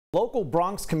Local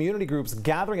Bronx community groups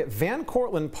gathering at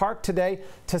Cortlandt Park today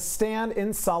to stand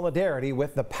in solidarity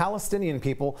with the Palestinian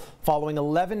people following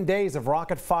 11 days of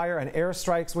rocket fire and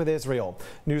airstrikes with Israel.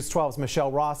 News 12's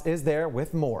Michelle Ross is there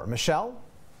with more. Michelle?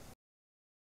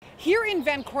 Here in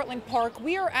Cortlandt Park,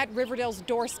 we are at Riverdale's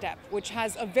doorstep, which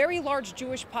has a very large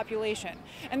Jewish population.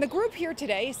 And the group here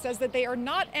today says that they are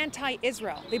not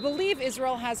anti-Israel. They believe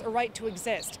Israel has a right to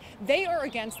exist. They are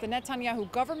against the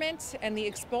Netanyahu government and the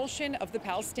expulsion of the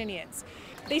Palestinians.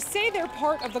 They say they're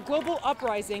part of the global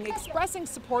uprising expressing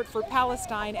support for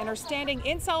Palestine and are standing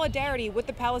in solidarity with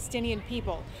the Palestinian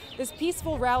people. This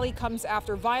peaceful rally comes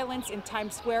after violence in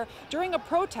Times Square during a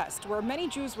protest where many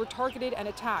Jews were targeted and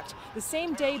attacked. The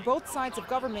same day, both sides of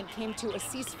government came to a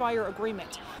ceasefire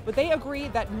agreement. But they agree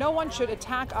that no one should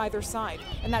attack either side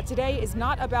and that today is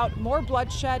not about more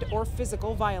bloodshed or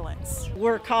physical violence.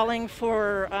 We're calling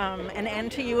for an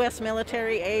end to U.S.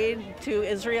 military aid to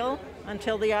Israel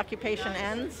until the occupation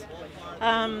ends,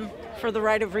 for the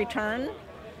right of return,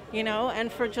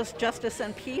 and for just justice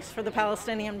and peace for the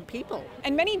Palestinian people.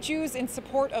 And many Jews in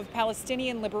support of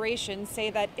Palestinian liberation say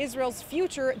that Israel's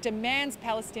future demands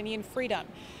Palestinian freedom.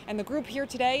 And the group here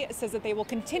today says that they will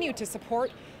continue to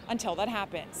support until that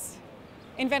happens.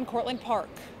 In Cortlandt Park,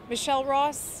 Michelle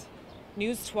Ross,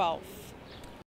 News 12.